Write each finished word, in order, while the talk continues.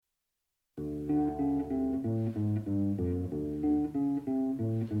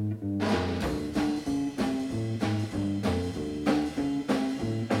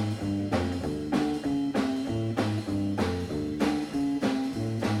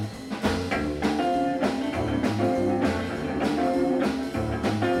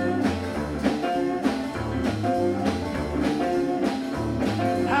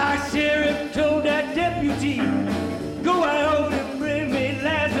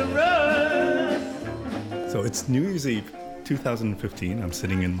So it's New Year's Eve 2015. I'm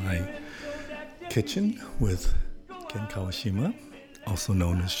sitting in my kitchen with Ken Kawashima, also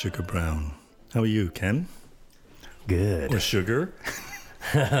known as Sugar Brown. How are you, Ken? Good. Or Sugar?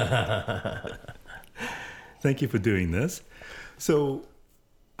 Thank you for doing this. So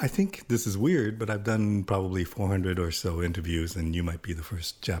I think this is weird, but I've done probably 400 or so interviews, and you might be the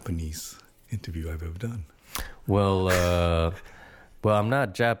first Japanese interview I've ever done. Well, I'm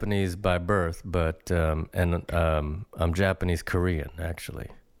not Japanese by birth, but I'm Japanese Korean actually.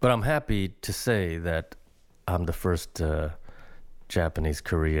 But I'm happy to say that I'm the first Japanese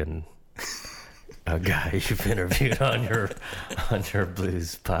Korean guy you've interviewed on your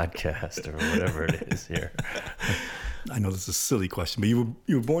blues podcast or whatever it is here. I know this is a silly question, but you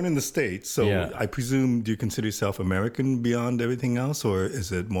were born in the States, so yeah. I presume, do you consider yourself American beyond everything else, or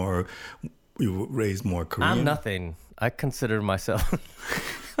is it more, you were raised more Korean? I'm nothing. I consider myself,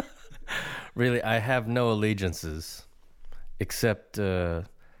 really, I have no allegiances, except, I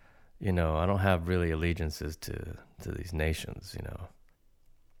don't have really allegiances to these nations,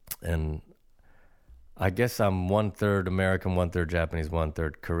 And I guess I'm 1/3 American, 1/3 Japanese,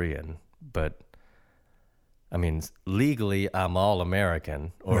 1/3 Korean, but I mean, legally, I'm all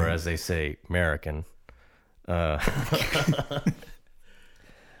American, or right. As they say, American. But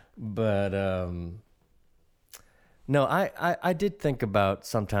no, I did think about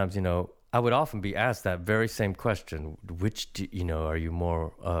sometimes, I would often be asked that very same question. Which, are you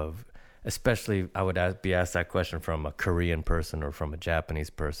more of? Especially, I would be asked that question from a Korean person or from a Japanese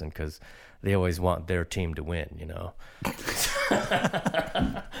person, because they always want their team to win,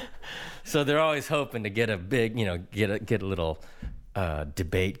 So they're always hoping to get a big, get a little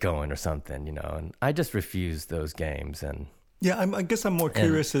debate going or something, And I just refuse those games. And yeah, I guess I'm more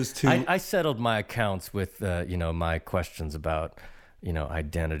curious as to. I settled my accounts with, my questions about,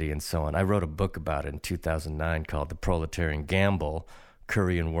 identity and so on. I wrote a book about it in 2009 called "The Proletarian Gamble: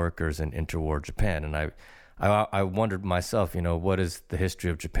 Korean Workers in Interwar Japan," and I wondered myself, what is the history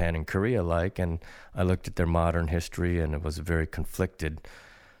of Japan and Korea like? And I looked at their modern history, and it was a very conflicted,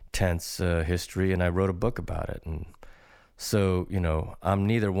 tense history, and I wrote a book about it. And so, I'm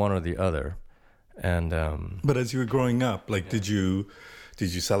neither one or the other. And but as you were growing up, did you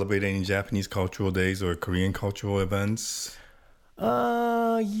celebrate any Japanese cultural days or Korean cultural events?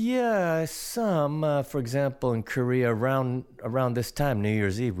 Yeah, some. For example, in Korea, around this time, New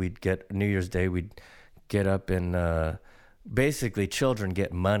Year's Day, we'd get up and basically children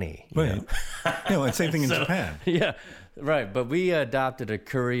get money. Right. And same thing in Japan. Yeah, right. But we adopted the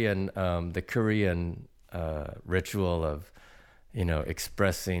Korean ritual of,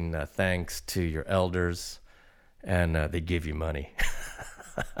 expressing thanks to your elders, and they give you money.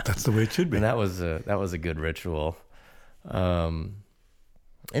 That's the way it should be. And that was a good ritual.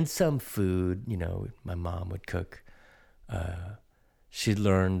 And some food, my mom would cook. She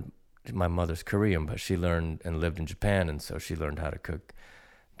learned, my mother's Korean, but she learned and lived in Japan, and so she learned how to cook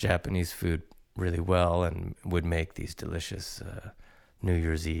Japanese food really well and would make these delicious New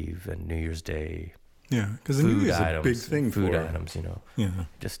Year's Eve and New Year's Day. Yeah, because the New Year's is a big thing food for items, Yeah.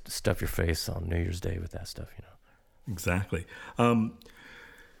 Just stuff your face on New Year's Day with that stuff, Exactly.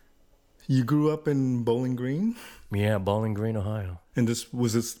 You grew up in Bowling Green? Yeah, Bowling Green, Ohio. And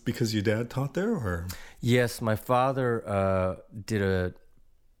was this because your dad taught there, or? Yes, my father did a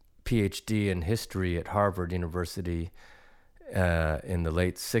PhD in history at Harvard University in the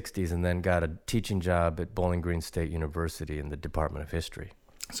late 60s, and then got a teaching job at Bowling Green State University in the Department of History.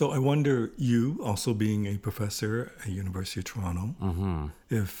 So I wonder, you also being a professor at University of Toronto, mm-hmm.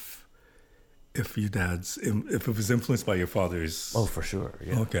 if it was influenced by your father's. Oh, for sure.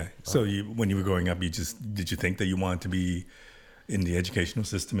 Yeah. Okay. So when you were growing up, did you think that you wanted to be in the educational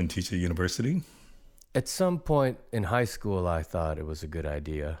system and teach at university? At some point in high school, I thought it was a good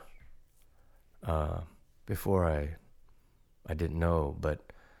idea. Before I didn't know,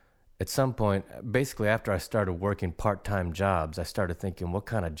 but at some point, basically after I started working part-time jobs, I started thinking, what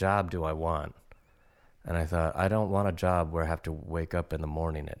kind of job do I want? And I thought, I don't want a job where I have to wake up in the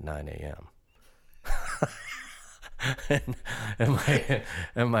morning at 9 a.m.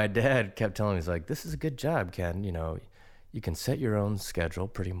 and my dad kept telling me, he's like, this is a good job, Ken. You can set your own schedule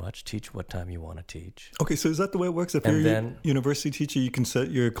pretty much, teach what time you want to teach. Okay, so is that the way it works? If you're a university teacher, you can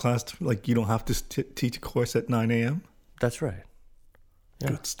set your class, you don't have to teach a course at 9 a.m.? That's right. Yeah.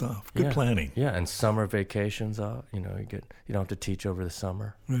 Good stuff. Good planning. Yeah, and summer vacations, you don't have to teach over the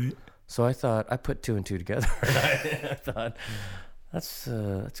summer. Right. So I put two and two together, and I thought, that's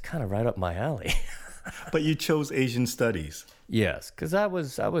kind of right up my alley. But you chose Asian studies. Yes, because I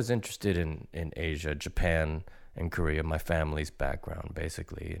was interested in Asia, Japan, and Korea, my family's background,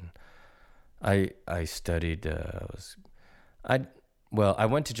 basically. I studied. I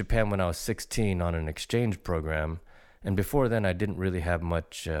went to Japan when I was 16 on an exchange program, and before then I didn't really have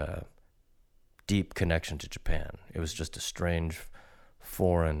much deep connection to Japan. It was just a strange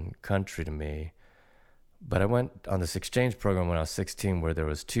foreign country to me. But I went on this exchange program when I was 16, where there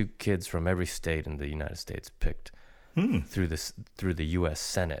was 2 kids from every state in the United States picked through the U.S.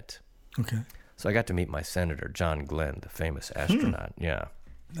 Senate. Okay. So I got to meet my senator, John Glenn, the famous astronaut. Yeah.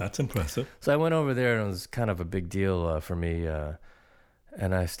 That's impressive. So I went over there, and it was kind of a big deal for me.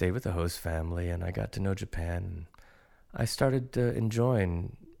 And I stayed with the host family, and I got to know Japan. And I started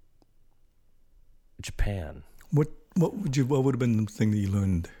enjoying Japan. What would have been the thing that you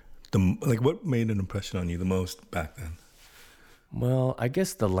learned? What made an impression on you the most back then? Well, I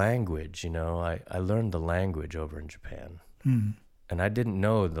guess the language. I learned the language over in Japan. And I didn't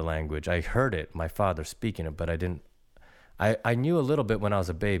know the language. I heard it, my father speaking it, but I didn't. I knew a little bit when I was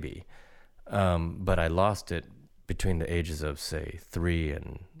a baby, but I lost it between the ages of, say, 3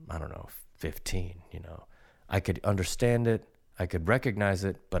 and, 15, I could understand it, I could recognize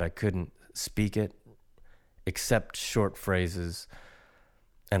it, but I couldn't speak it, except short phrases,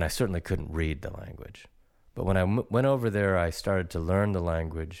 and I certainly couldn't read the language. But when I went over there, I started to learn the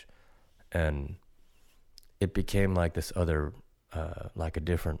language, and it became like this other, like a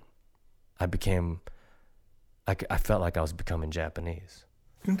different, I felt like I was becoming Japanese.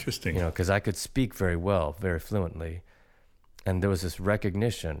 Interesting. Because I could speak very well, very fluently. And there was this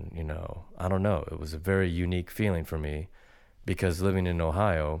recognition, I don't know. It was a very unique feeling for me, because living in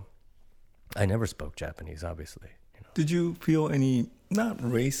Ohio, I never spoke Japanese, obviously. Did you feel any, not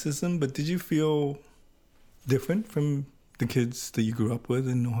racism, but did you feel different from the kids that you grew up with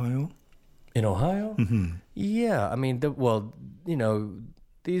in Ohio? In Ohio? Mm-hmm. Yeah. I mean,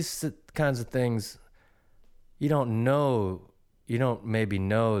 these kinds of things, you don't maybe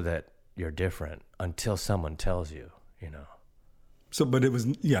know that you're different until someone tells you, So, but it was,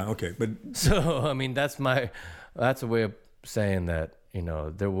 yeah, okay. But so, I mean, that's a way of saying that, I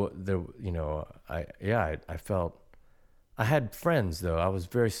felt, I had friends though. I was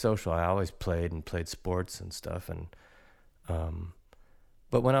very social. I always played sports and stuff. And,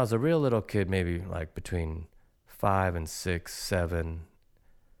 but when I was a real little kid, maybe like between 5 and 6, 7,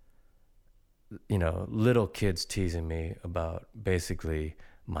 little kids teasing me about basically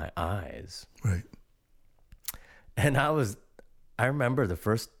my eyes. Right. And I remember the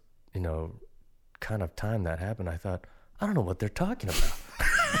first, kind of time that happened, I thought, I don't know what they're talking about.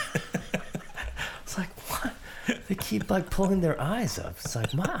 It's like, what? They keep pulling their eyes up. It's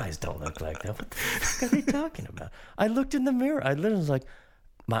like, my eyes don't look like that. What the fuck are they talking about? I looked in the mirror. I literally was like,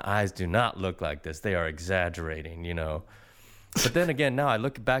 my eyes do not look like this. They are exaggerating, But then again, now I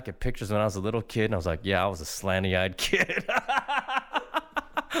look back at pictures when I was a little kid, and I was like, yeah, I was a slanty-eyed kid.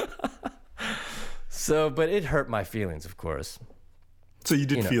 But it hurt my feelings, of course. So you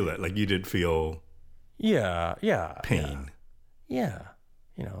did feel that? You did feel... Yeah. Pain. Yeah.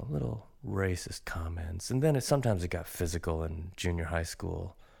 Little racist comments. And then sometimes it got physical in junior high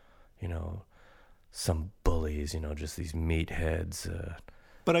school. Some bullies, just these meatheads.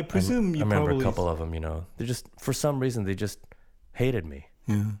 But I presume I remember a couple of them, they just, for some reason, they just hated me.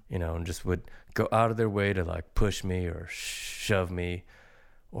 Yeah. And just would go out of their way to push me or shove me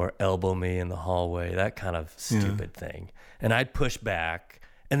or elbow me in the hallway, that kind of stupid thing. And I'd push back,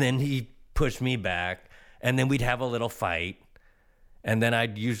 and then he'd push me back, and then we'd have a little fight, and then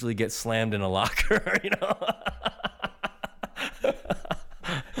I'd usually get slammed in a locker,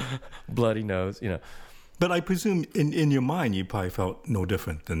 Bloody nose, But I presume in your mind, you probably felt no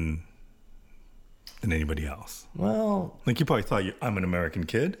different than anybody else. Well... you probably thought, I'm an American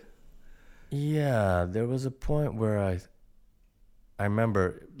kid? Yeah, there was a point where I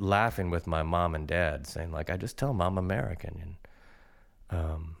remember laughing with my mom and dad, saying, I just tell them I'm American.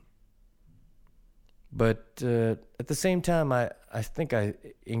 And, but at the same time, I think I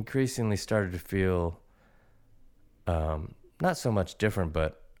increasingly started to feel not so much different,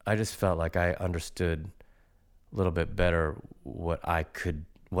 but I just felt like I understood a little bit better what I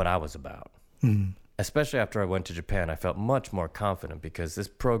was about. Mm. Especially after I went to Japan, I felt much more confident, because this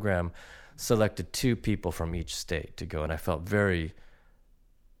program selected 2 people from each state to go, and I felt very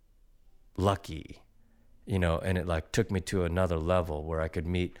lucky, and it took me to another level where I could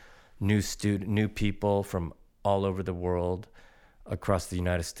meet new people from all over the world, across the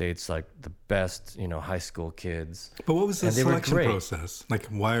United States, the best, high school kids. But what was the selection process?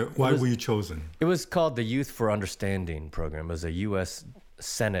 Why were you chosen? It was called the Youth for Understanding program. It was a U.S.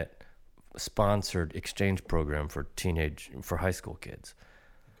 Senate sponsored exchange program for high school kids.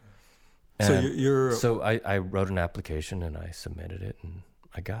 And so so I wrote an application, and I submitted it, and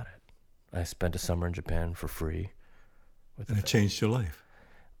I got it. I spent a summer in Japan for free. And it changed your life.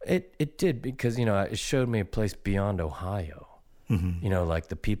 It did, because, it showed me a place beyond Ohio. Mm-hmm. Like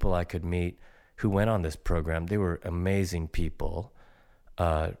the people I could meet who went on this program, they were amazing people,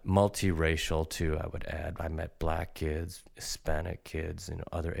 multiracial too, I would add. I met black kids, Hispanic kids,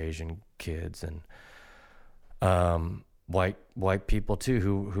 other Asian kids, and white people too,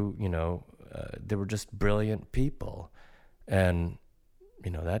 who they were just brilliant people. And,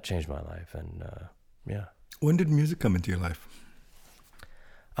 that changed my life. And, yeah. When did music come into your life?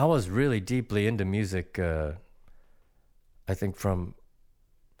 I was really deeply into music, I think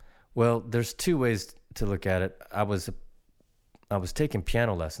there's two ways to look at it. I was taking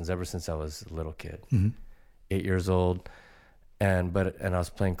piano lessons ever since I was a little kid, 8 years old. And I was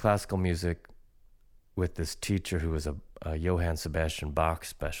playing classical music with this teacher who was a Johann Sebastian Bach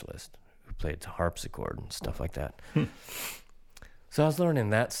specialist who played harpsichord and stuff like that. So I was learning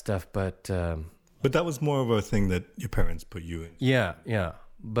that stuff, but that was more of a thing that your parents put you in. Yeah.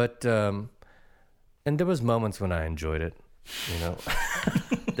 But and there was moments when I enjoyed it,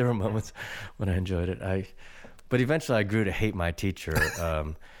 There were moments when I enjoyed it. But eventually I grew to hate my teacher.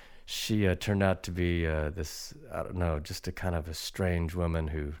 She turned out to be this, I don't know, just a kind of a strange woman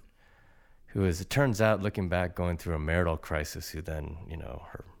who is, it turns out, looking back, going through a marital crisis, who then,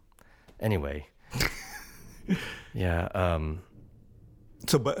 anyway. Yeah.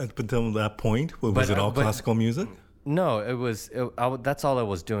 So, but until that point, was it all classical music? No, that's all I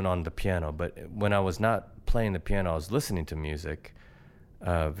was doing on the piano. But when I was not playing the piano, I was listening to music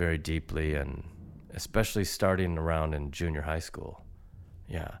very deeply, and especially starting around in junior high school.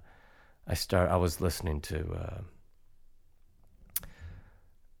 Yeah. I was listening to,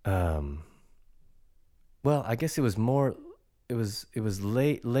 I guess it was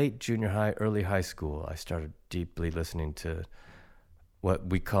late junior high, early high school. I started deeply listening to what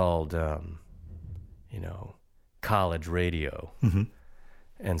we called, college radio. Mm-hmm.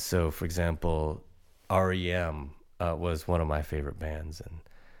 And so, for example, REM was one of my favorite bands,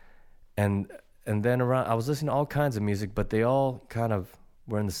 and then I was listening to all kinds of music, but they all kind of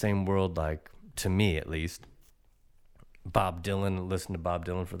were in the same world, like, to me at least. Bob Dylan, listened to Bob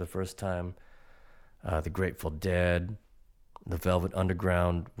Dylan for the first time, the Grateful Dead, the Velvet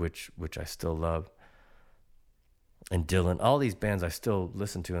Underground, which I still love, and Dylan. All these bands I still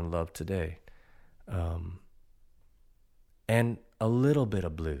listen to and love today. And a little bit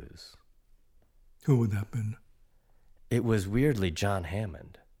of blues. Who would that have been? It was weirdly John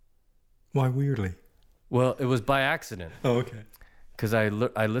Hammond. Why weirdly? Well, it was by accident. Oh, okay. Because I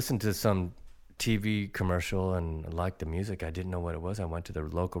listened to some TV commercial and liked the music. I didn't know what it was. I went to the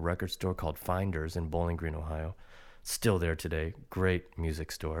local record store called Finders in Bowling Green, Ohio. Still there today. Great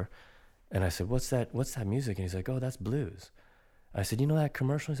music store. And I said, what's that music? And he's like, oh, that's blues. I said, you know that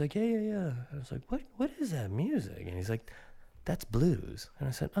commercial? He's like, yeah. I was like, what is that music? And he's like, that's blues. And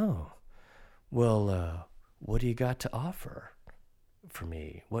I said, oh, well, what do you got to offer for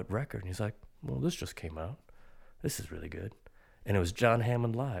me? What record? And he's like, well, this just came out. This is really good. And it was John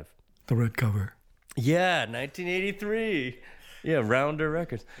Hammond live. The red cover. Yeah, 1983. Yeah, Rounder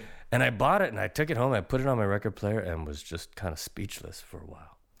Records. And I bought it and I took it home. I put it on my record player and was just kind of speechless for a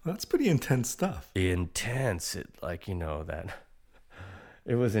while. That's pretty intense stuff. Intense. It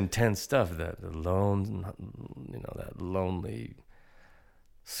was intense stuff. That lonely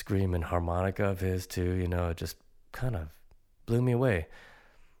screaming harmonica of his too. It just kind of blew me away.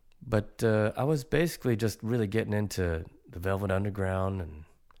 But I was basically just really getting into the Velvet Underground and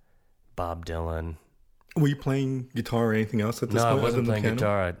Bob Dylan. Were you playing guitar or anything else at this point? No, I wasn't playing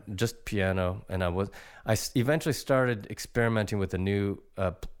guitar. Just piano, and I eventually started experimenting with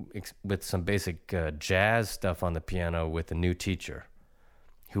with some basic jazz stuff on the piano with a new teacher,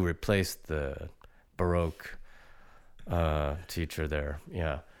 who replaced the Baroque teacher there.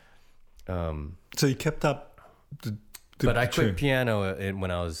 Yeah. So you kept up. But I quit piano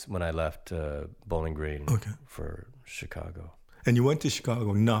when I left Bowling Green for Chicago. And you went to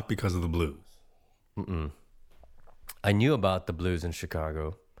Chicago not because of the blues. Mm-mm. I knew about the blues in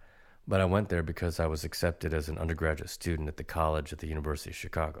Chicago, but I went there because I was accepted as an undergraduate student at the college at the University of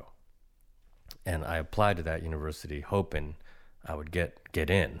Chicago. And I applied to that university hoping I would get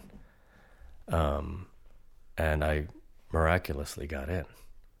in. And I miraculously got in.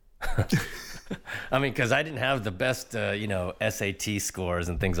 I mean, because I didn't have the best, SAT scores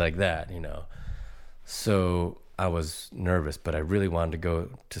and things like that, So I was nervous, but I really wanted to go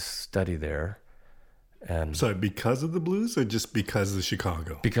to study there. And so because of the blues or just because of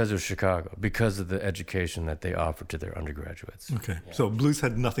Chicago? Because of Chicago, because of the education that they offered to their undergraduates. Okay. Yeah. So blues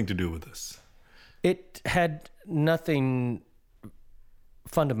had nothing to do with this? It had nothing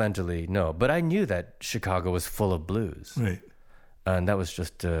fundamentally, no. But I knew that Chicago was full of blues. Right. And that was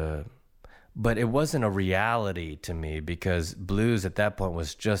just, but it wasn't a reality to me because blues at that point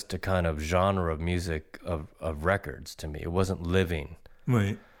was just a kind of genre of music of records to me. It wasn't living.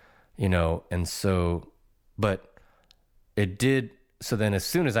 Right. You know, and so, but it did. So then as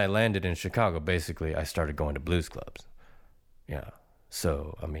soon as I landed in Chicago, basically I started going to blues clubs. Yeah.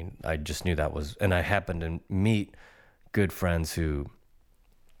 So, I mean, I just knew that was, and I happened to meet good friends who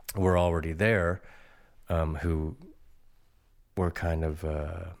were already there, who were kind of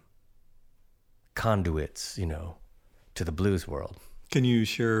conduits, you know, to the blues world. Can you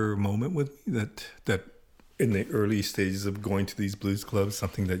share a moment with me that in the early stages of going to these blues clubs,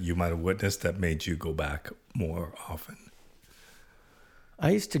 something that you might have witnessed that made you go back more often? I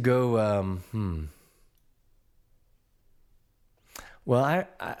used to go, well, I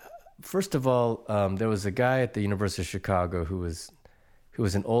first of all, there was a guy at the University of Chicago who was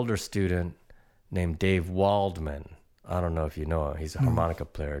an older student named Dave Waldman. I don't know if you know him. He's a harmonica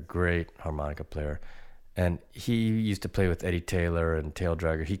player, great harmonica player. And he used to play with Eddie Taylor and Tail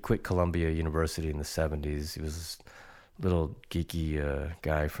Dragger. He quit Columbia University in the 70s. He was this little geeky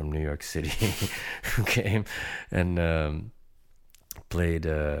guy from New York City who came and played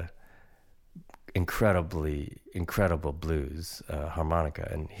incredible blues harmonica.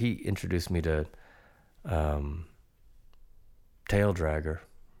 And he introduced me to Tail Dragger,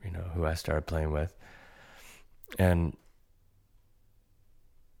 you know, who I started playing with.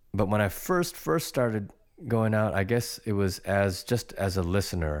 But when I first started going out, I guess it was as a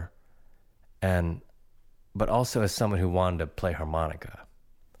listener, but also as someone who wanted to play harmonica.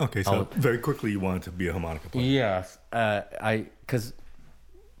 Okay, so very quickly you wanted to be a harmonica player. Yeah, I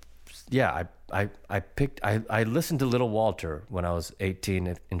listened to Little Walter when I was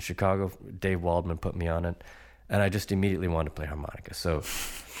 18 in Chicago. Dave Waldman put me on it, and I just immediately wanted to play harmonica. So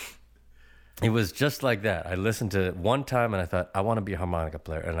it was just like that. I listened to it one time and I thought, I want to be a harmonica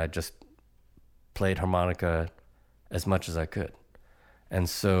player. And I just played harmonica as much as I could. And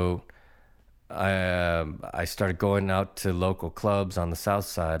so I started going out to local clubs on the South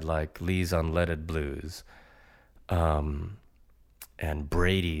Side, like Lee's Unleaded Blues, and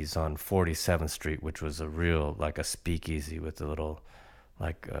Brady's on 47th Street, which was like a speakeasy with a little,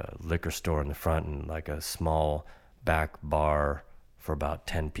 like a liquor store in the front and like a small back bar for about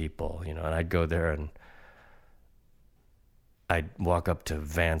 10 people, you know, and I'd go there and I'd walk up to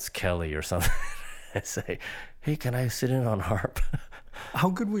Vance Kelly or something and say, hey, can I sit in on harp? How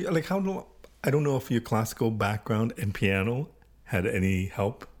good were you? Like, I don't know if your classical background and piano had any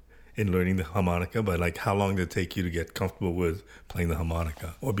help in learning the harmonica, but like, how long did it take you to get comfortable with playing the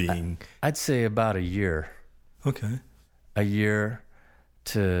harmonica or being? I'd say about a year. Okay. A year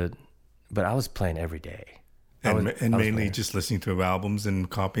but I was playing every day. And mainly just listening to albums and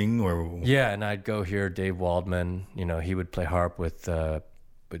copying, or yeah, and I'd go hear Dave Waldman. You know, he would play harp with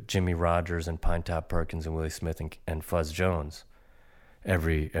Jimmy Rogers and Pinetop Perkins and Willie Smith and Fuzz Jones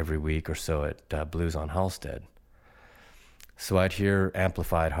every week or so at Blues on Halstead. So I'd hear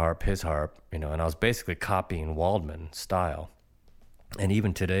amplified harp, his harp, you know, and I was basically copying Waldman style. And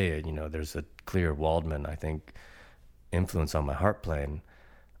even today, you know, there's a clear Waldman, I think, influence on my harp playing.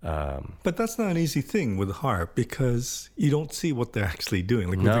 But that's not an easy thing with harp because you don't see what they're actually doing.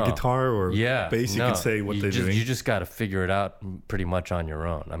 Like with the guitar or bass, you can say what they're doing. You just got to figure it out pretty much on your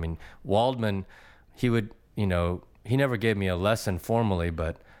own. I mean, Waldman, he would, you know, he never gave me a lesson formally,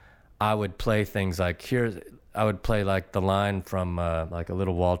 but I would play things like I would play like the line from like a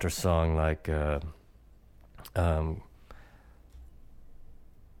Little Walter song, like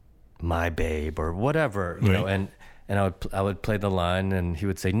My Babe or whatever, you know, and I would play the line, and he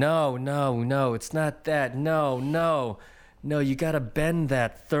would say, no, it's not that. No, you got to bend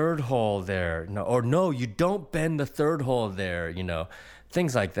that third hole there. No, you don't bend the third hole there, you know,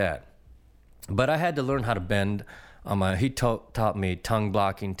 things like that. But I had to learn how to bend on he taught me tongue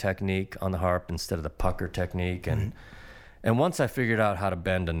blocking technique on the harp instead of the pucker technique. And once I figured out how to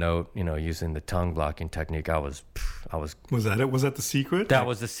bend a note, you know, using the tongue blocking technique, I was. Was that it? Was that the secret? That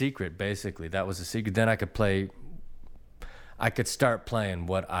was the secret, basically. That was the secret. Then I could start playing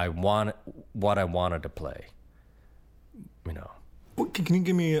what I wanted to play, you know. Well, can you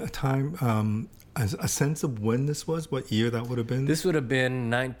give me a time, a sense of when this was? What year that would have been? This would have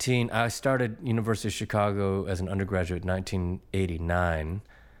been I started University of Chicago as an undergraduate in 1989,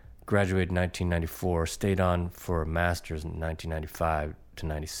 graduated in 1994, stayed on for a master's in 1995 to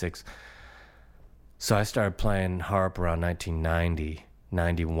 96. So I started playing harp around 1990,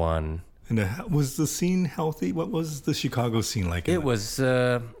 91. And was the scene healthy? What was the Chicago scene like? It was,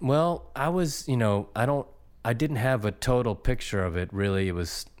 well, I was, you know, I didn't have a total picture of it, really. It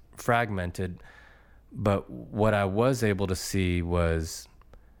was fragmented. But what I was able to see was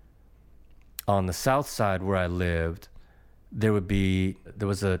on the south side where I lived, there would be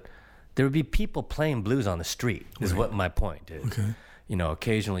people playing blues on the street, is what my point is. Okay. You know,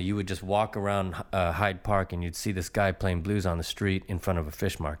 occasionally you would just walk around Hyde Park and you'd see this guy playing blues on the street in front of a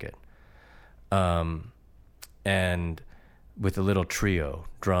fish market. And with a little trio,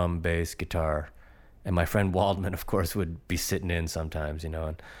 drum, bass, guitar. And my friend Waldman, of course, would be sitting in sometimes, you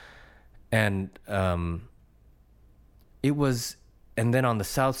know. And it was, and then on the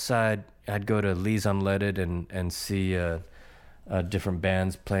south side, I'd go to Lee's Unleaded and see different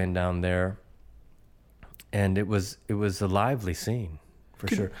bands playing down there. And it was a lively scene, for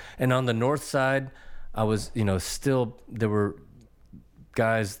sure. And on the north side, I was, you know, still, there were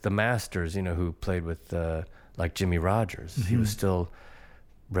guys, the Masters, you know, who played with, like Jimmy Rogers. Mm-hmm. He was still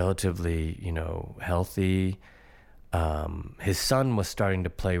relatively, you know, healthy. His son was starting to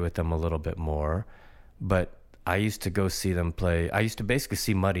play with them a little bit more, but I used to go see them play. I used to basically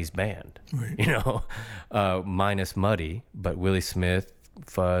see Muddy's band, right. You know, minus Muddy, but Willie Smith,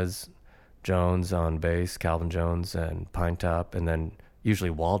 Fuzz Jones on bass, Calvin Jones and Pine Top, and then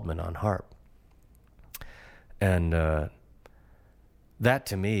usually Waldman on harp. And that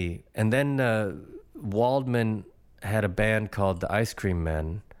to me, and then Waldman had a band called the Ice Cream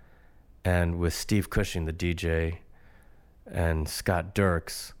Men, and with Steve Cushing, the DJ, and Scott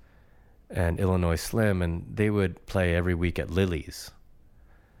Dirks, and Illinois Slim, and they would play every week at Lily's,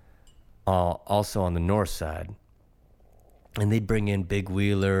 also on the north side. And they'd bring in Big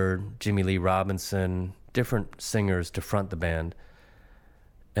Wheeler, Jimmy Lee Robinson, different singers to front the band,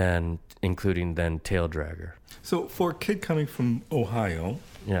 and including then Tail Dragger. So for a kid coming from Ohio,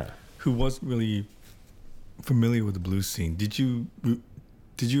 yeah, who wasn't really familiar with the blues scene, did you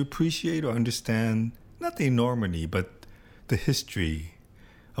appreciate or understand not the enormity, but the history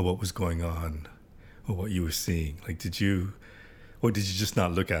of what was going on or what you were seeing? Like, did you just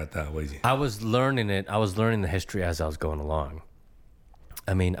not look at it that way? I was learning it. I was learning the history as I was going along.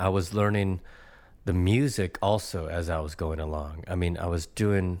 I mean, I was learning the music also as I was going along. I mean, I was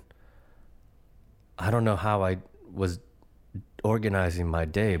doing, I don't know how I was organizing my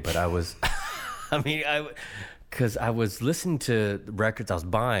day, but I was, because I was listening to records, I was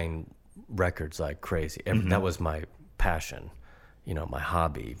buying records like crazy. Mm-hmm. That was my passion. You know, my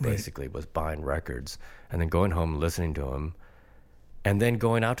hobby basically was buying records and then going home and listening to them. And then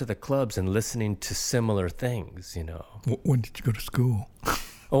going out to the clubs and listening to similar things, you know. When did you go to school?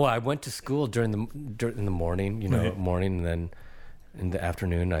 Oh, I went to school in the morning, you know, right. Morning, and then in the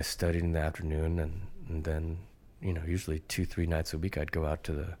afternoon I studied in the afternoon, and then, you know, usually 2-3 nights a week I'd go out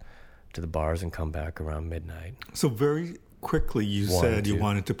to the bars and come back around midnight. So very quickly you said you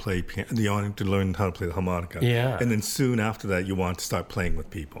wanted to play piano, you wanted to learn how to play the harmonica. Yeah. And then soon after that you wanted to start playing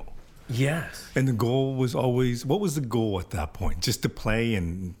with people. Yes. And the goal was always, what was the goal at that point? Just to play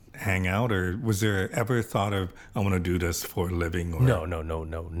and hang out? Or was there ever a thought of, I want to do this for a living? Or... No,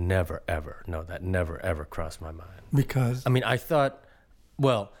 never, ever. No, that never, ever crossed my mind. Because? I mean, I thought,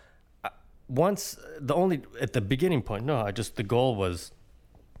 well, at the beginning point, the goal was,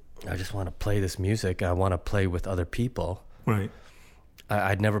 I just want to play this music. I want to play with other people. Right.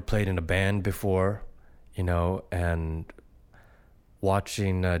 I'd never played in a band before, you know, and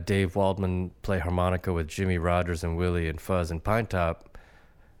watching Dave Waldman play harmonica with Jimmy Rogers and Willie and Fuzz and Pine Top,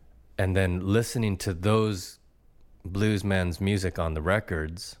 and then listening to those bluesmen's music on the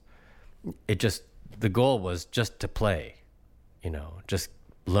records, the goal was just to play, you know, just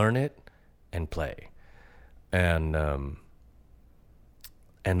learn it and play, and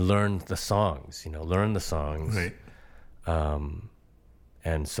learn the songs, you know, Right.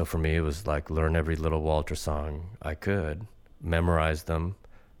 And so for me, it was like learn every Little Walter song I could, memorize them,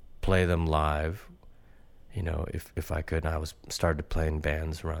 play them live, you know, if I could. And I started playing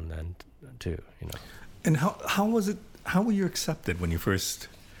bands around then too, you know. And how was it? How were you accepted when you first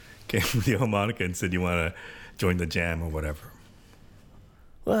came with the harmonica and said you want to join the jam or whatever?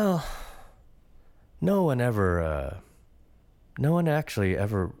 Well, no one actually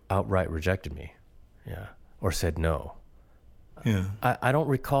ever outright rejected me, yeah, or said no. Yeah. I don't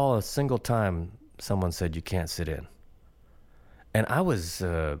recall a single time someone said you can't sit in. And I was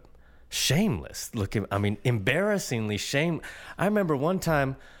shameless looking. I mean, embarrassingly shame. I remember one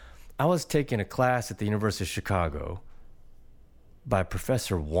time I was taking a class at the University of Chicago by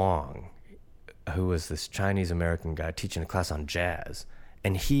Professor Wong, who was this Chinese-American guy teaching a class on jazz.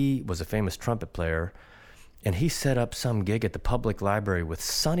 And he was a famous trumpet player. And he set up some gig at the public library with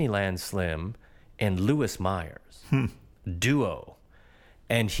Sunnyland Slim and Louis Myers, duo.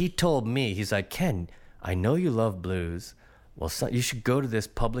 And he told me, he's like, Ken, I know you love blues. Well, you should go to this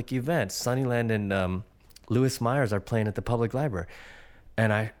public event. Sunnyland and Lewis Myers are playing at the public library.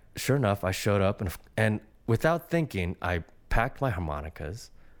 And sure enough, I showed up and without thinking, I packed my harmonicas,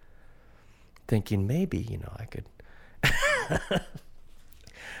 thinking maybe, I could.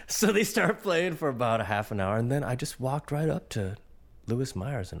 So they start playing for about a half an hour, and then I just walked right up to Lewis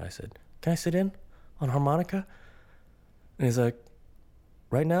Myers and I said, "Can I sit in on harmonica?" And he's like,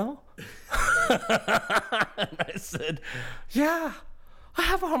 "Right now?" And I said, "Yeah, I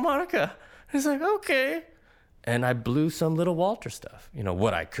have a harmonica." And he's like, "Okay." And I blew some Little Walter stuff,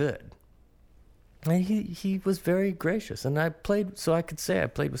 what I could. And he was very gracious, and I played, so I could say I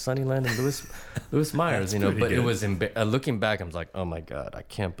played with Sunnyland and Lewis Myers, but good. It was looking back, I was like, oh my God, I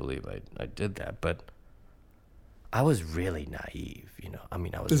can't believe I did that. But I was really naive, I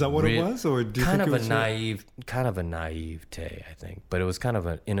mean, I was. Is that what it was, or do you kind think of it was kind of a naivete, I think, but it was kind of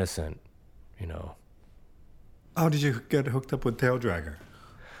an innocent, How did you get hooked up with Tail Dragger?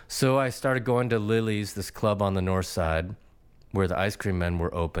 So I started going to Lily's, this club on the north side, where the Ice Cream Men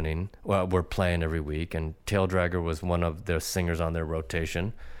were playing every week, and Tail Dragger was one of the singers on their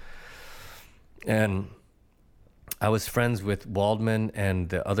rotation. And I was friends with Waldman and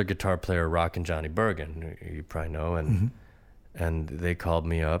the other guitar player, Rockin' Johnny Bergen, who you probably know, and they called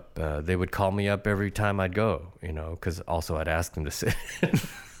me up. They would call me up every time I'd go, because also I'd ask them to sit.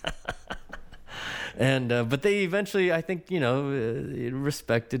 And but they eventually, I think,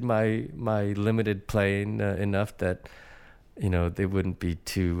 respected my limited playing enough that, they wouldn't be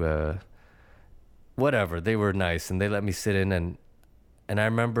too whatever. They were nice, and they let me sit in, and I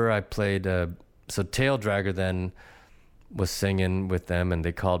remember I played. So Tail Dragger then was singing with them, and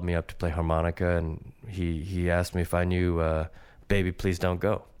they called me up to play harmonica, and he asked me if I knew "Baby Please Don't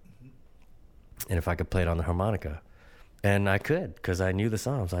Go," and if I could play it on the harmonica, and I could because I knew the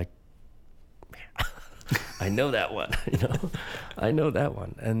song. I was like, I know that one, I know that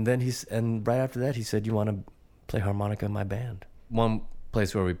one. And then and right after that, he said, "You want to play harmonica in my band?" One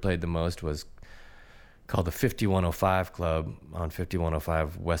place where we played the most was called the 5105 Club on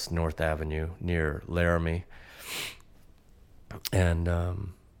 5105 West North Avenue near Laramie. And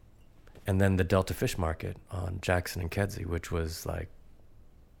then the Delta Fish Market on Jackson and Kedzie, which was like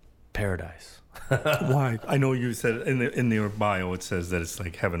paradise. Why? I know you said in your bio it says that it's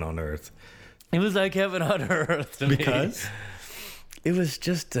like heaven on earth. It was like heaven on earth to me. Because? It was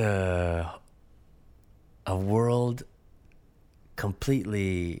just a world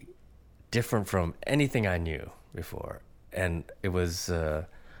completely different from anything I knew before. And it was a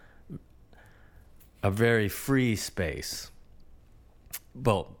very free space.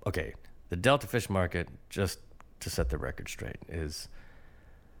 Well, okay, the Delta Fish Market, just to set the record straight, is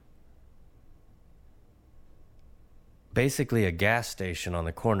basically a gas station on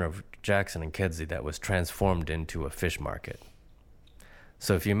the corner of Jackson and Kedzie that was transformed into a fish market.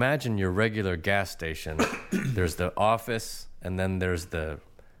 So if you imagine your regular gas station, there's the office, and then there's the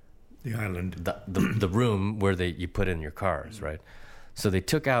island, the room where you put in your cars, right? So they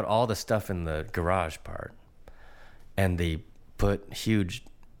took out all the stuff in the garage part, and they put huge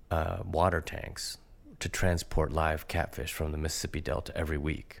water tanks to transport live catfish from the Mississippi Delta every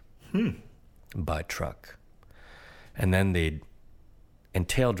week by truck. And then and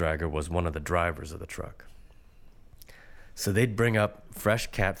Tail Dragger was one of the drivers of the truck. So they'd bring up fresh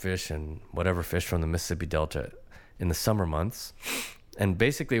catfish and whatever fish from the Mississippi Delta in the summer months. And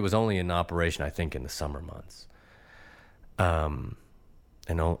basically it was only in operation, I think, in the summer months.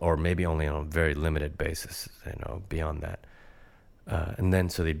 Or maybe only on a very limited basis, beyond that. And then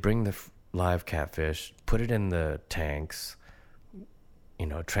so they'd bring the live catfish, put it in the tanks,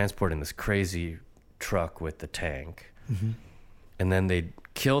 transport in this crazy truck with the tank, and then they'd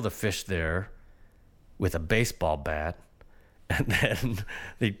kill the fish there with a baseball bat, and then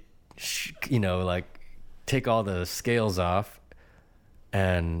they take all the scales off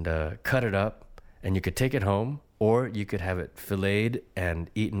and cut it up, and you could take it home, or you could have it filleted and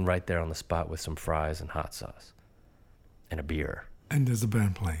eaten right there on the spot with some fries and hot sauce and a beer. And there's a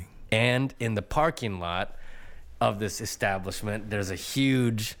band playing. And in the parking lot of this establishment, there's a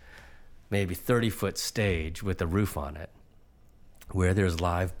huge, maybe 30-foot stage with a roof on it, where there's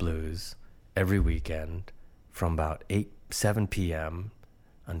live blues every weekend from about 7 p.m.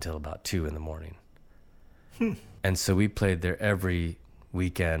 until about 2 in the morning. And so we played there every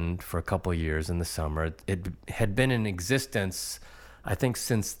weekend for a couple of years in the summer. It had been in existence, I think,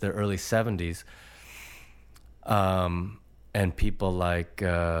 since the early 70s. And people like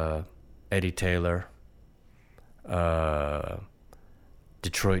Eddie Taylor,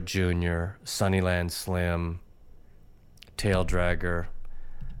 Detroit Jr., Sunnyland Slim, Tail Dragger,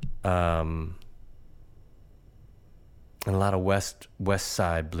 And a lot of West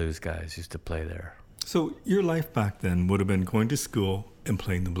Side blues guys used to play there. So your life back then would have been going to school and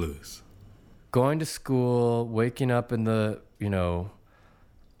playing the blues. Going to school, waking up in the,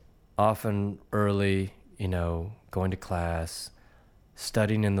 often early, going to class,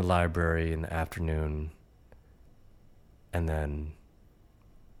 studying in the library in the afternoon, and then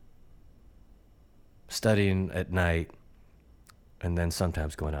studying at night, and then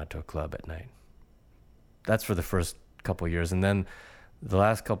sometimes going out to a club at night. That's for the first couple of years. And then the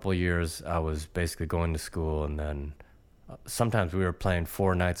last couple of years, I was basically going to school, and then sometimes we were playing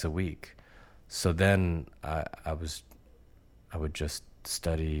 4 nights a week. So then I would just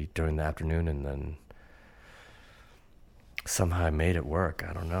study during the afternoon, and then somehow I made it work.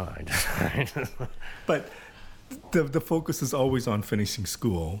 I don't know. But the focus is always on finishing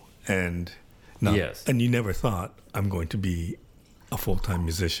school, and yes. And you never thought, I'm going to be a full-time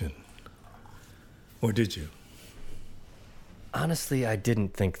musician, or did you? Honestly, I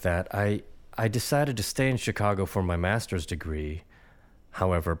didn't think that. I decided to stay in Chicago for my master's degree.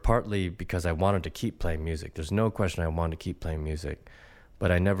 However, partly because I wanted to keep playing music. There's no question I wanted to keep playing music,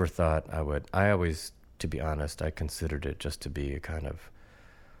 but I never thought I would. I always, to be honest, I considered it just to be a kind of,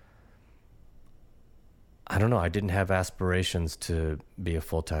 I don't know, I didn't have aspirations to be a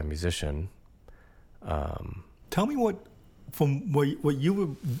full-time musician. Tell me from what you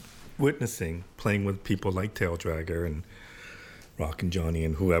were witnessing, playing with people like Tail Dragger and Rockin' Johnny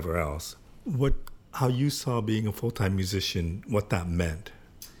and whoever else, how you saw being a full-time musician, what that meant.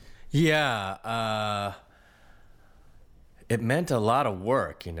 Yeah, it meant a lot of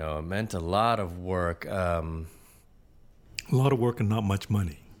work, It meant a lot of work. A lot of work and not much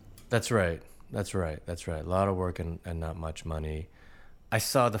money. That's right. A lot of work and not much money. I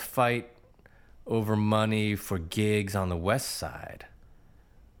saw the fight over money for gigs on the West Side.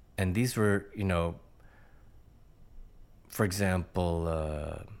 And these were, for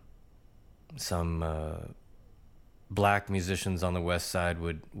example, some black musicians on the West Side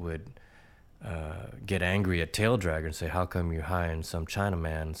would get angry at Tail Dragger and say, how come you're hiring some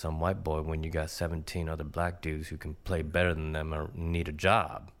Chinaman, some white boy, when you got 17 other black dudes who can play better than them or need a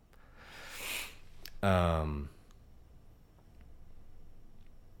job?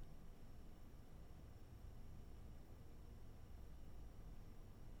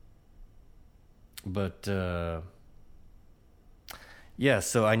 But yeah,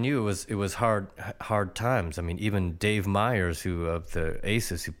 so I knew it was hard times. I mean, even Dave Myers, who of the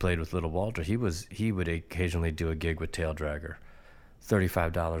Aces, who played with Little Walter, he would occasionally do a gig with Tail Dragger,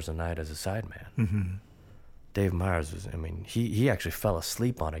 $35 a night as a sideman. Mm-hmm. Dave Myers he actually fell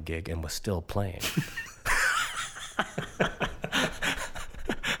asleep on a gig and was still playing.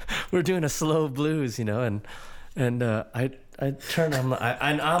 We're doing a slow blues, and I turned,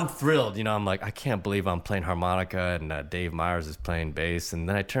 I'm thrilled, I'm like, I can't believe I'm playing harmonica and Dave Myers is playing bass. And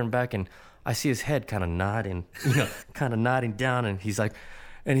then I turn back and I see his head kind of nodding, kind of nodding down, and he's like,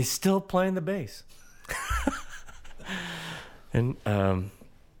 and he's still playing the bass. And Tail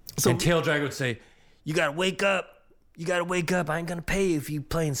Dragger would say, you gotta wake up. I ain't gonna pay you if you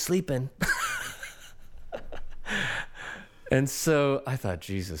playing sleeping. And so I thought,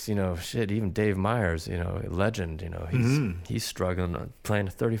 Jesus, shit, even Dave Myers, a legend, he's struggling playing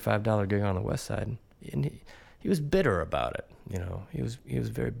a $35 gig on the West Side. And he was bitter about it, he was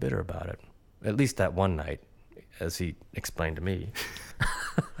very bitter about it. At least that one night, as he explained to me.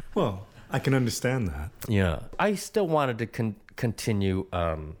 Well, I can understand that. Yeah. I still wanted to continue,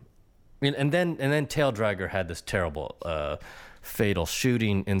 and then Tail Dragger had this terrible, fatal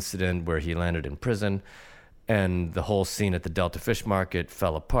shooting incident where he landed in prison. And the whole scene at the Delta Fish Market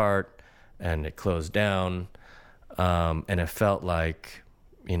fell apart, and it closed down. And it felt like,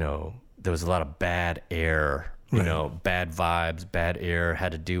 there was a lot of bad air, bad vibes, bad air.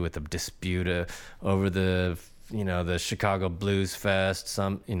 Had to do with a dispute over the Chicago Blues Fest.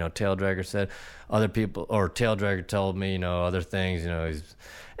 Some, Tail Dragger said other people, or Tail Dragger told me, other things,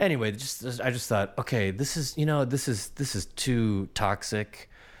 anyway, I just thought, okay, this is too toxic.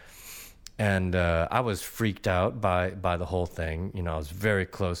 And I was freaked out by the whole thing. I was very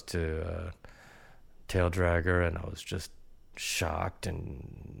close to Tail Dragger, and I was just shocked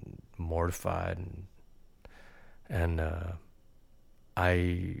and mortified. And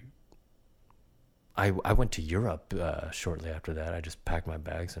I went to Europe shortly after that. I just packed my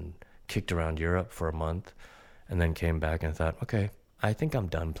bags and kicked around Europe for a month, and then came back and thought, okay, I think I'm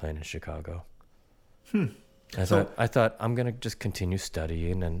done playing in Chicago. I thought I'm going to just continue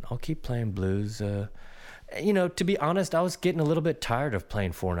studying, and I'll keep playing blues. To be honest, I was getting a little bit tired of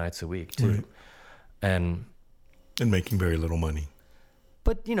playing 4 nights a week too. Right. And making very little money.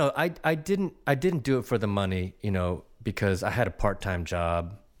 But, I didn't do it for the money, because I had a part-time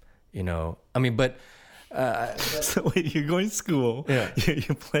job, you know. I mean, but So wait, you're going to school, Yeah.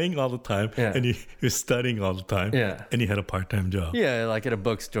 you're playing all the time, Yeah. and you're studying all the time, Yeah. and you had a part-time job. yeah, like at a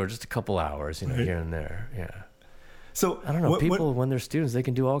bookstore, just a couple hours, you know, Right. here and there. Yeah. So I don't know. People, when they're students, they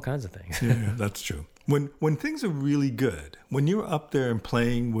can do all kinds of things. yeah, that's true. When things are really good, when you're up there and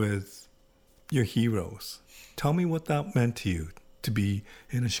playing with your heroes, tell me what that meant to you to be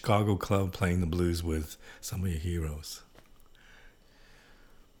in a Chicago club playing the blues with some of your heroes.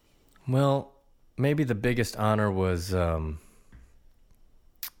 Well, maybe the biggest honor was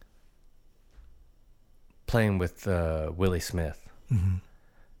playing with Willie Smith,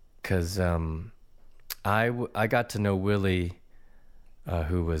 because I got to know Willie,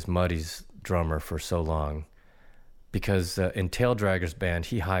 who was Muddy's drummer for so long, because in Tail Dragger's band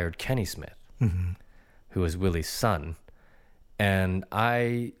he hired Kenny Smith, who was Willie's son, and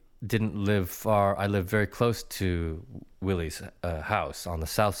I didn't live far. I lived very close to Willie's house on the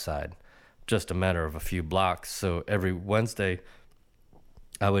south side, just a matter of a few blocks. So every Wednesday,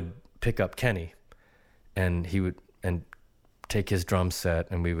 I would pick up Kenny, and he would take his drum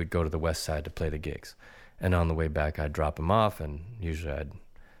set, and we would go to the west side to play the gigs. And on the way back, I'd drop him off, and usually I'd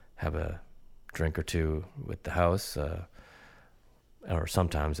have a drink or two with the house, or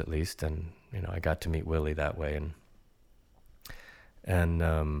sometimes at least. And you know, I got to meet Willie that way,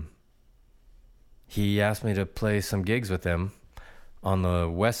 and he asked me to play some gigs with him on the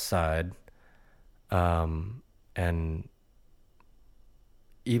west side, and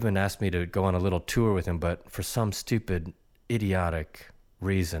even asked me to go on a little tour with him, but for some stupid, idiotic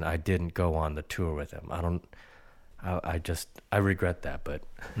reason, I didn't go on the tour with him. I regret that,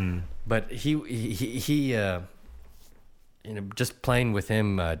 but he you know, just playing with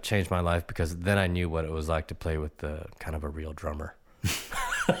him changed my life, because then I knew what it was like to play with the kind of a real drummer.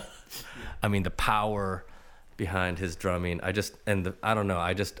 I mean, the power behind his drumming. I don't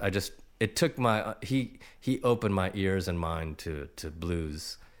know. It took he opened my ears and mind to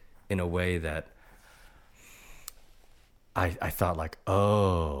blues in a way that I thought like,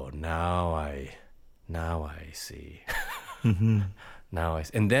 oh, now I see. Now I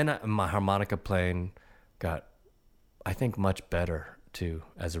see. And then my harmonica playing got, I think, much better too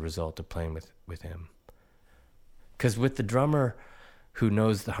as a result of playing with him. Because with the drummer who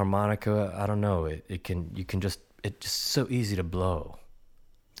knows the harmonica, I don't know, it's just so easy to blow.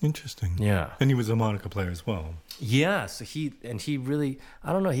 Interesting. Yeah. And he was a harmonica player as well. Yeah. So he really,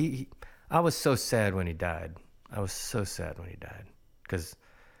 I don't know. I was so sad when he died. Because,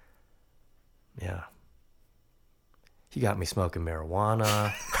 yeah, he got me smoking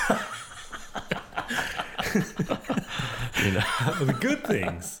marijuana. You know, The good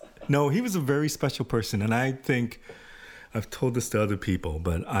things. No, he was a very special person. And I think I've told this to other people,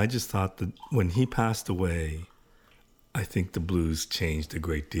 but I just thought that when he passed away, I think the blues changed a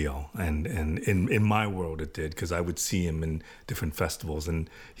great deal. And in my world it did, because I would see him in different festivals, and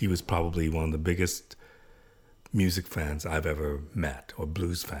he was probably one of the biggest music fans I've ever met, or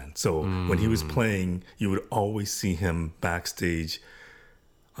blues fans. So when he was playing, you would always see him backstage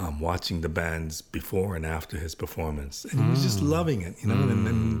watching the bands before and after his performance. And he was just loving it, you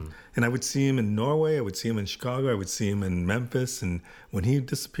know. And I would see him in Norway, I would see him in Chicago, I would see him in Memphis. And when he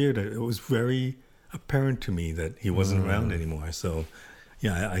disappeared, it was very apparent to me that he wasn't around anymore. So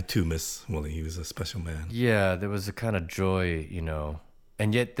yeah, I too miss Willie. He was a special man. yeah, there was a kind of joy, you know,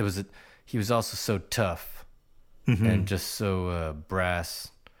 and yet he was also so tough and just so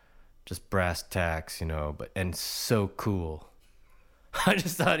brass tacks, you know, and so cool. I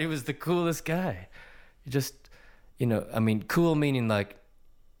just thought he was the coolest guy. Just, you know, I mean, cool meaning like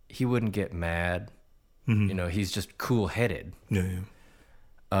he wouldn't get mad. You know, he's just cool-headed. Yeah.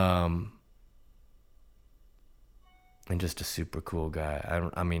 And just a super cool guy.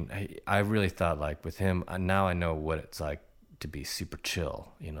 I really thought, like, with him, now I know what it's like to be super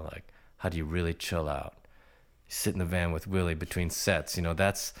chill. You know, like, how do you really chill out? You sit in the van with Willie between sets. You know,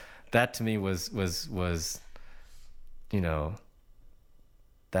 that to me was you know,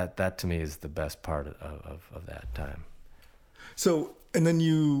 that to me is the best part of that time. So, and then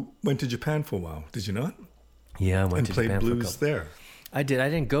you went to Japan for a while, did you not? Yeah, I went And to played Japan blues there. I did. I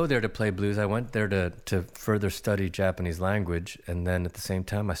didn't go there to play blues. I went there to further study Japanese language, and then at the same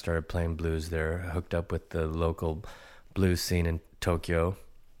time I started playing blues there. I hooked up with the local blues scene in Tokyo,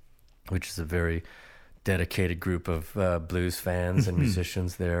 which is a very dedicated group of blues fans and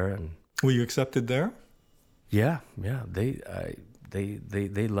musicians there. And Were you accepted there? yeah, they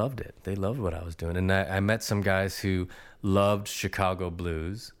loved it. They loved what I was doing, and I met some guys who loved Chicago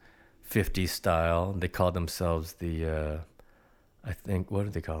blues, 50s style. They called themselves the I think, what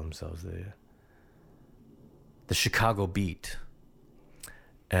did they call themselves? the Chicago Beat.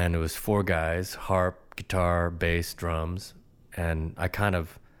 And it was 4 guys, harp, guitar, bass, drums. And I kind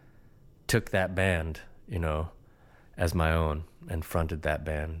of took that band, as my own and fronted that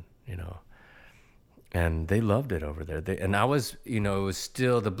band, And they loved it over there. And I was, it was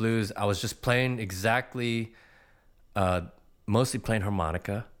still the blues. I was just playing exactly, mostly playing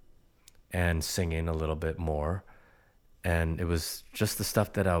harmonica and singing a little bit more. And it was just the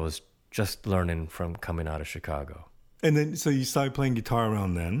stuff that I was just learning from coming out of Chicago. And then, so you started playing guitar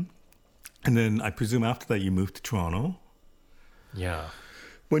around then. And then I presume after that you moved to Toronto. Yeah.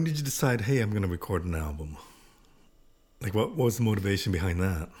 When did you decide, hey, I'm going to record an album? Like, what was the motivation behind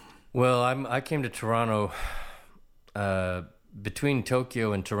that? Well, I came to Toronto. Between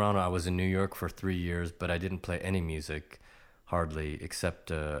Tokyo and Toronto, I was in New York for 3 years, but I didn't play any music, hardly, except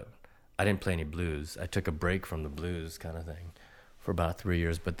I didn't play any blues. I took a break from the blues kind of thing for about 3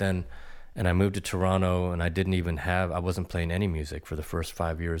 years. But then, and I moved to Toronto, and I wasn't playing any music for the first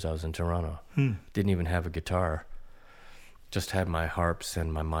 5 years I was in Toronto. Didn't even have a guitar. Just had my harps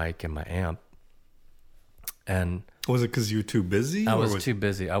and my mic and my amp. And was it because you were too busy? I was too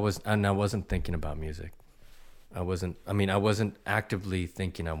busy. I wasn't thinking about music. I wasn't actively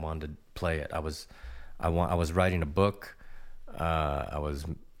thinking I wanted to play it. I was writing a book. I was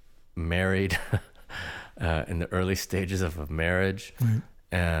married in the early stages of a marriage, right.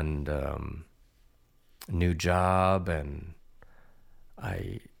 And new job,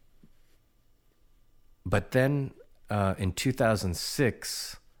 but then in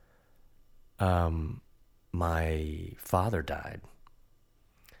 2006, my father died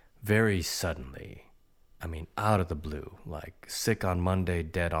very suddenly. I mean, out of the blue, like sick on Monday,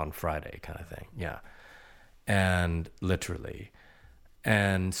 dead on Friday kind of thing. Yeah. And literally.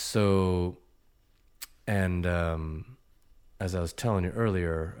 And so, as I was telling you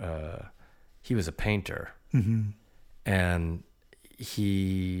earlier, he was a painter. Mm-hmm. And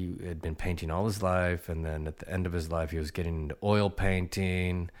he had been painting all his life. And then at the end of his life, he was getting into oil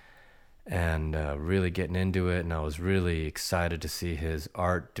painting and really getting into it. And I was really excited to see his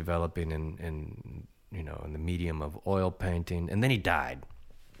art developing in the medium of oil painting. And then he died.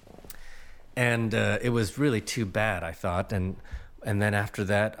 And it was really too bad, I thought. And then after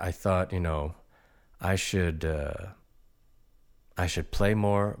that, I thought, I should play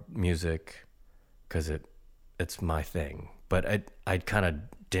more music because it's my thing. But I'd kind of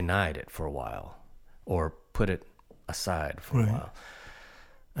denied it for a while or put it aside for a while.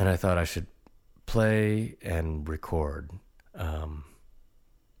 And I thought I should play and record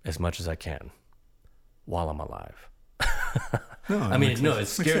as much as I can while I'm alive. It's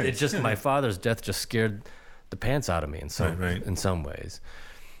scared. It's just my father's death just scared the pants out of me in some ways.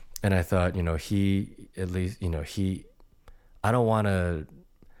 And I thought, I don't want to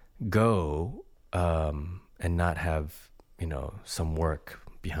go and not have, some work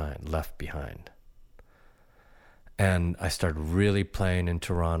left behind. And I started really playing in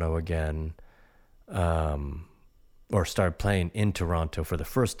Toronto again, or started playing in Toronto for the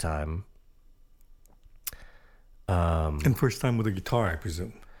first time. And first time with a guitar, I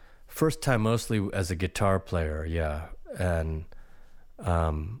presume. First time mostly as a guitar player, yeah. And,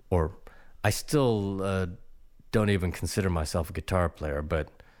 or I still don't even consider myself a guitar player, but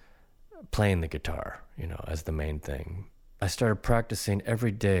playing the guitar, as the main thing. I started practicing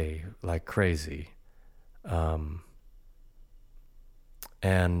every day like crazy. So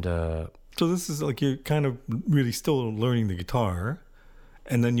this is like you're kind of really still learning the guitar,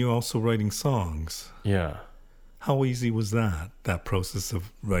 and then you're also writing songs. Yeah. How easy was that process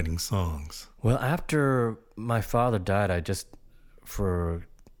of writing songs? Well, after my father died, for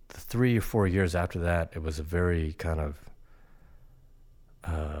 3 or 4 years after that, it was a very kind of,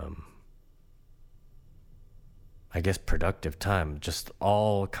 productive time. Just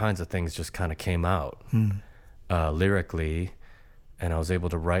all kinds of things just kind of came out lyrically, and I was able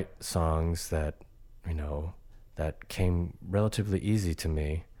to write songs that, that came relatively easy to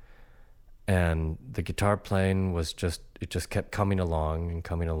me. And the guitar playing it just kept coming along and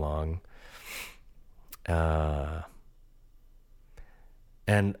coming along. And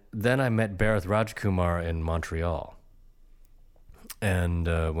then I met Bharat Rajkumar in Montreal. And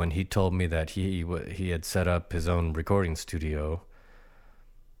when he told me that he had set up his own recording studio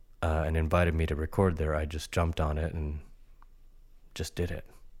and invited me to record there, I just jumped on it and just did it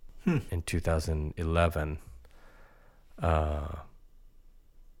in 2011.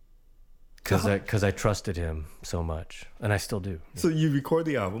 Because I trusted him so much, and I still do. So you record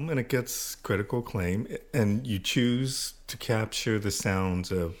the album, and it gets critical acclaim, and you choose to capture the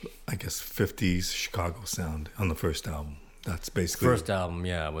sounds of, 50s Chicago sound on the first album. That's basically... First album,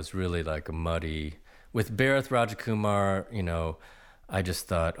 yeah, was really like a muddy... with Bharith Rajakumar, you know, I just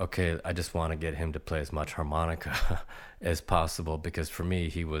thought, okay, I just want to get him to play as much harmonica as possible, because for me,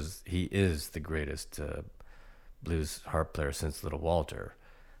 he is the greatest blues harp player since Little Walter.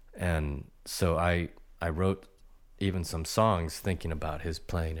 And so I wrote even some songs thinking about his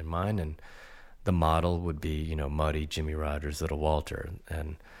playing in mind, and the model would be, you know, Muddy, Jimmy Rogers, Little Walter,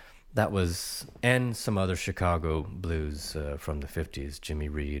 and that was, and some other Chicago blues from the 50s, Jimmy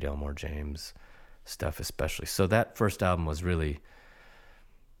Reed, Elmore James stuff especially. So that first album was really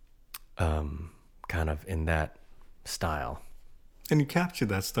kind of in that style. And you captured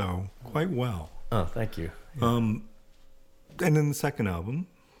that style quite well. Oh, thank you. Yeah. And then the second album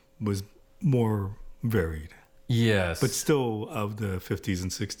was more varied. Yes. But still of the 50s and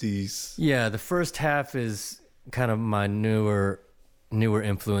 60s. Yeah, the first half is kind of my newer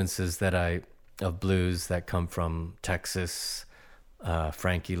influences of blues that come from Texas,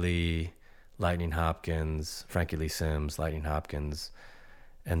 Frankie Lee, Lightning Hopkins, Frankie Lee Sims, Lightning Hopkins,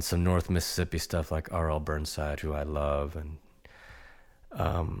 and some North Mississippi stuff like R.L. Burnside, who I love. And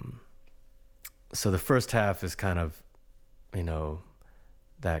so the first half is kind of, you know,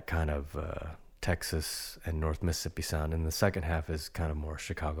 that kind of Texas and North Mississippi sound, and the second half is kind of more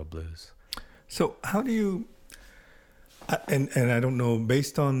Chicago blues. So how do you, and I don't know,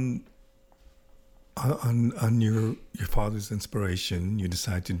 based on your father's inspiration, you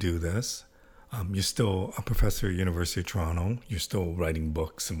decide to do this. You're still a professor at University of Toronto. You're still writing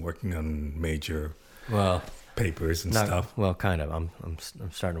books and working on major papers and stuff. Well, kind of. I'm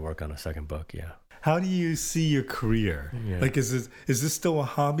starting to work on a second book. Yeah. How do you see your career? Yeah. Like, is this still a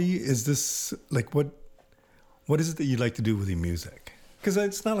hobby? Is this like what is it that you like to do with your music? Because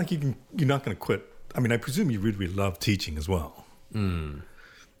it's not like you're not going to quit. I mean, I presume you really love teaching as well. Mm.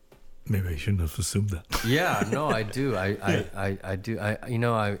 Maybe I shouldn't have assumed that. Yeah, no, I do. I do.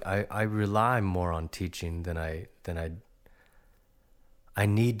 I rely more on teaching than I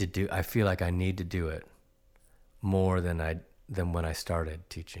need to do. I feel like I need to do it more than when I started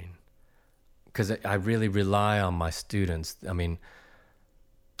teaching, because I really rely on my students. I mean,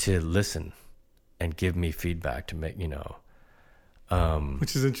 to listen and give me feedback to make, you know.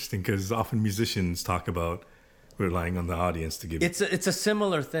 Which is interesting, because often musicians talk about relying on the audience to give. It's a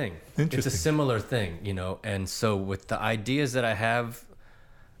similar thing. Interesting. It's a similar thing, you know. And so with the ideas that I have,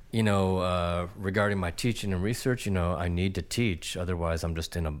 you know, regarding my teaching and research, you know, I need to teach. Otherwise, I'm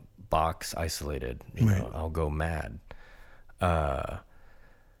just in a box, isolated. You know, I'll go mad.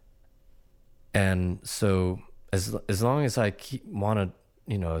 And so as long as I want to,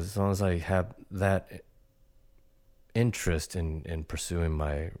 you know, as long as I have that interest in pursuing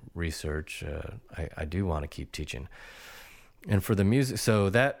my research, I do want to keep teaching. And for the music,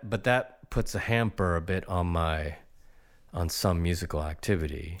 but that puts a hamper a bit on some musical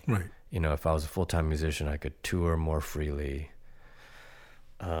activity. Right. You know, if I was a full-time musician, I could tour more freely.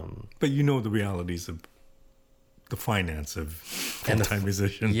 But you know the realities of the finance of full-time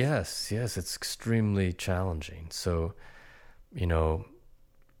musician. Yes, it's extremely challenging. So, you know,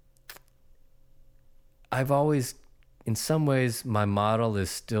 I've always, in some ways, my model is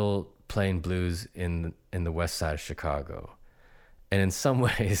still playing blues in the west side of Chicago. And in some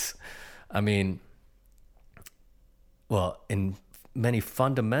ways, I mean, well, in many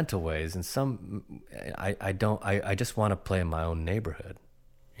fundamental ways, in some, I just want to play in my own neighborhood,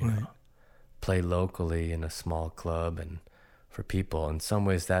 you know, play locally in a small club and for people. In some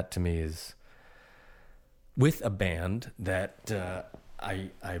ways, that to me is, with a band that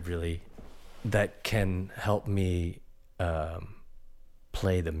I really, that can help me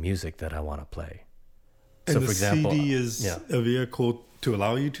play the music that I want to play. And so, the for example, CD is a vehicle to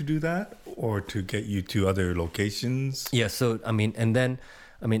allow you to do that, or to get you to other locations? Yeah. So, I mean, and then,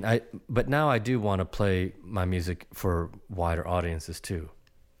 I mean, but now I do want to play my music for wider audiences too.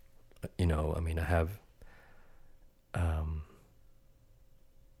 You know, I mean, I have,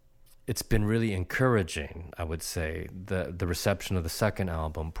 it's been really encouraging, I would say. The reception of the second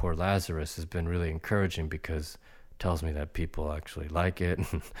album, Poor Lazarus, has been really encouraging, because it tells me that people actually like it,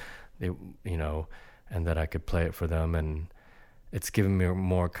 and they, you know, and that I could play it for them. And it's given me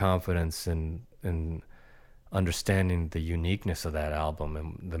more confidence in understanding the uniqueness of that album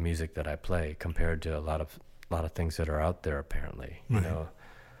and the music that I play, compared to a lot of things that are out there, apparently, you know.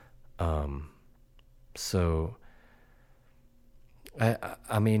 So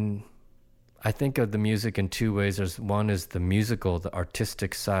I mean, I think of the music in two ways. There's one is the musical, the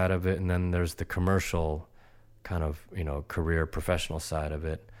artistic side of it, and then there's the commercial kind of, you know, career professional side of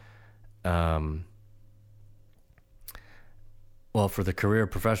it. Well, for the career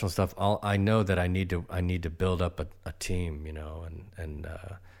professional stuff, I know that I need to build up a team, you know, and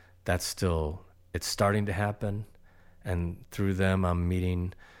that's still it's starting to happen, and through them I'm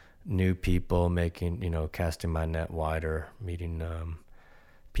meeting new people, making, casting my net wider, meeting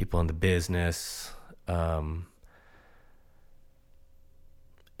people in the business,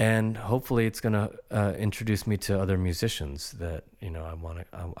 and hopefully it's gonna introduce me to other musicians that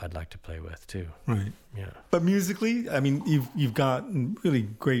I'd like to play with too. Right. Yeah. But musically, I mean, you've gotten really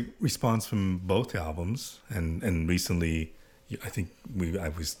great response from both albums, and recently, I think I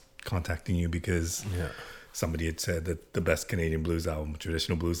was contacting you because somebody had said that the best Canadian blues album,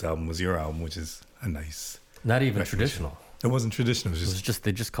 traditional blues album, was your album, which is a nice. Not even traditional. It wasn't traditional. It was just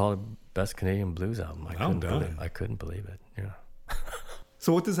they just called it best Canadian blues album. I couldn't believe it. Yeah.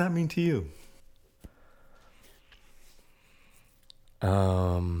 So what does that mean to you?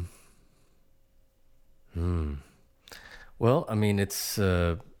 Well, I mean, it's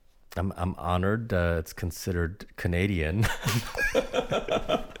I'm honored. It's considered Canadian.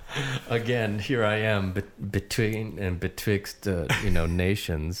 Again, here I am between and betwixt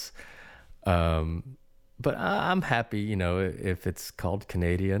nations. But I'm happy, if it's called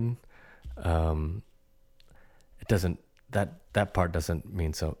Canadian. It doesn't. That part doesn't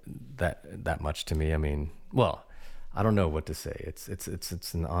mean so that much to me. I mean, well, I don't know what to say. It's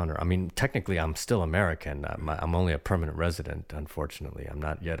an honor. I mean, technically, I'm still American. I'm only a permanent resident. Unfortunately, I'm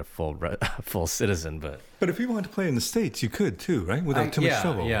not yet a full citizen. But if you wanted to play in the States, you could too, right? Without too much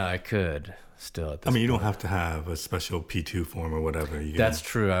trouble. Yeah, I could still. At this you point. don't have to have a special P2 form or whatever. That's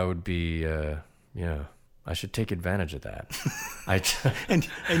true. I would be. I should take advantage of that. and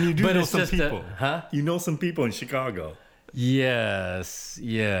you do know some people. Huh? You know some people in Chicago. Yes.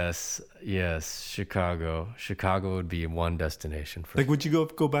 Chicago would be one destination for. Like, would you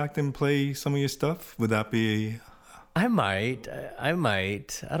go back and play some of your stuff? Would that be? I might. I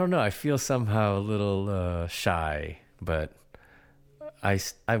don't know. I feel somehow a little shy, but I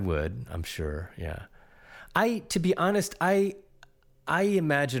would. I'm sure. Yeah. To be honest, I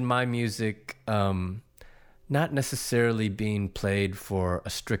imagine my music not necessarily being played for a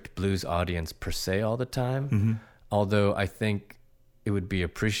strict blues audience per se all the time. Mm-hmm. Although I think it would be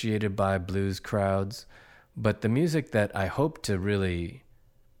appreciated by blues crowds. But the music that I hope to really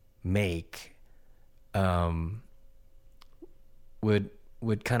make would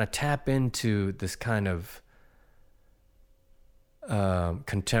kind of tap into this kind of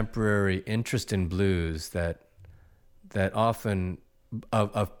contemporary interest in blues that often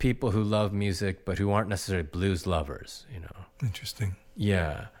of people who love music but who aren't necessarily blues lovers, Interesting.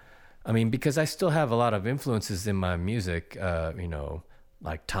 Yeah. I mean, because I still have a lot of influences in my music,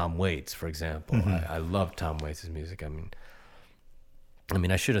 like Tom Waits, for example. Mm-hmm. I love Tom Waits' music. I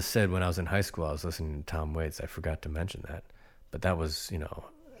mean, I should have said when I was in high school I was listening to Tom Waits. I forgot to mention that, but that was,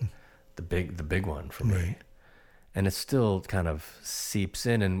 the big one for me. Right. And it still kind of seeps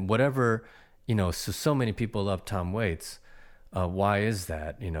in, and whatever, so many people love Tom Waits. Why is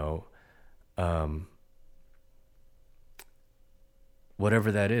that?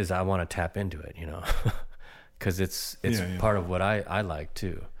 Whatever that is, I want to tap into it, because it's part of what I like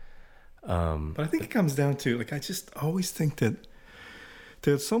too. But I think it comes down to, I just always think that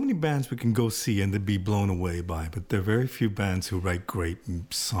there's so many bands we can go see and they'd be blown away by, but there are very few bands who write great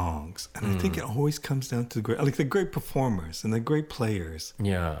songs. And I think it always comes down to they're great performers and they're great players.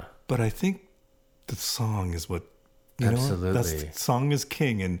 Yeah. But I think the song is what, absolutely. Song is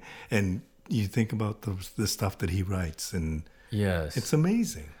king, and you think about the stuff that he writes, and yes, it's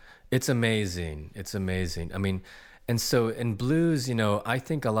amazing. It's amazing. I mean, and so in blues, I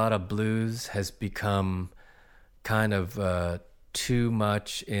think a lot of blues has become kind of too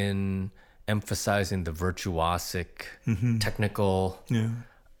much in emphasizing the virtuosic, technical,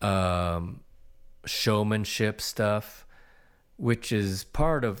 showmanship stuff, which is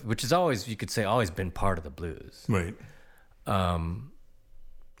always, you could say, always been part of the blues. Right.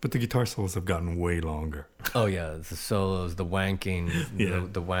 But the guitar solos have gotten way longer. Oh yeah, the solos, the wanking,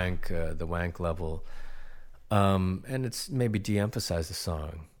 the wank level, and it's maybe de-emphasized the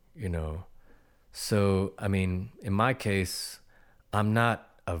song, So I mean, in my case, I'm not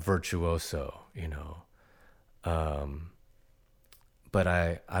a virtuoso, but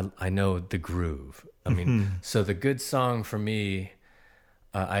I know the groove. I mean, so the good song for me,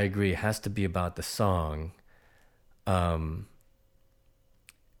 I agree, has to be about the song.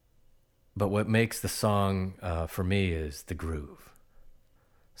 But what makes the song for me is the groove.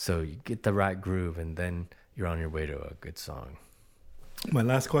 So you get the right groove, and then you're on your way to a good song. My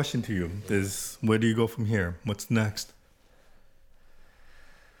last question to you is, where do you go from here? What's next?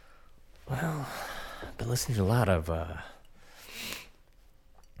 Well, I've been listening to a lot of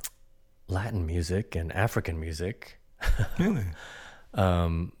Latin music and African music. Really?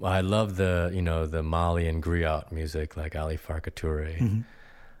 I love the Mali and griot music like Ali Farka Touré. Mm-hmm.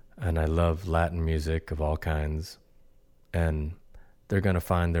 And I love Latin music of all kinds. And they're going to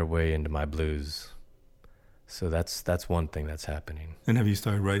find their way into my blues. So that's one thing that's happening. And have you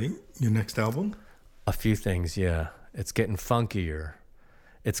started writing your next album? A few things, yeah. It's getting funkier.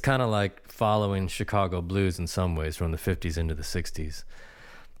 It's kind of like following Chicago blues in some ways from the 50s into the 60s.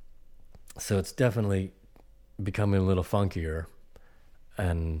 So it's definitely becoming a little funkier.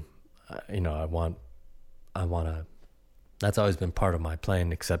 And, I want to, that's always been part of my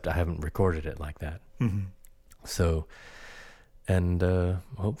playing, except I haven't recorded it like that. Mm-hmm. So, and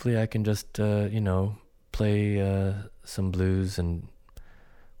hopefully I can just, play some blues and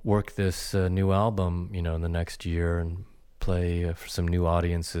work this new album, in the next year and play for some new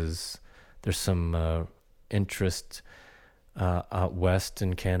audiences. There's some interest out west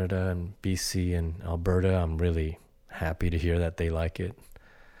in Canada and BC and Alberta. I'm really happy to hear that they like it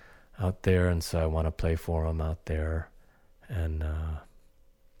out there, and so I want to play for them out there. And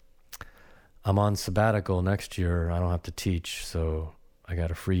I'm on sabbatical next year. I don't have to teach, so I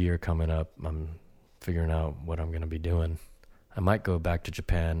got a free year coming up. I'm figuring out what I'm going to be doing. I might go back to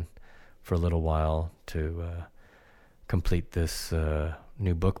Japan for a little while to complete this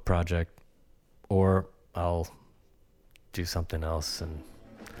new book project, or I'll do something else and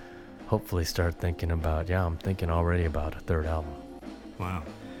hopefully start thinking about, I'm thinking already about a third album. Wow.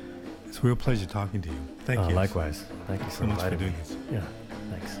 It's a real pleasure talking to you. Thank you. Likewise. Thank you so much for doing me. this. Yeah.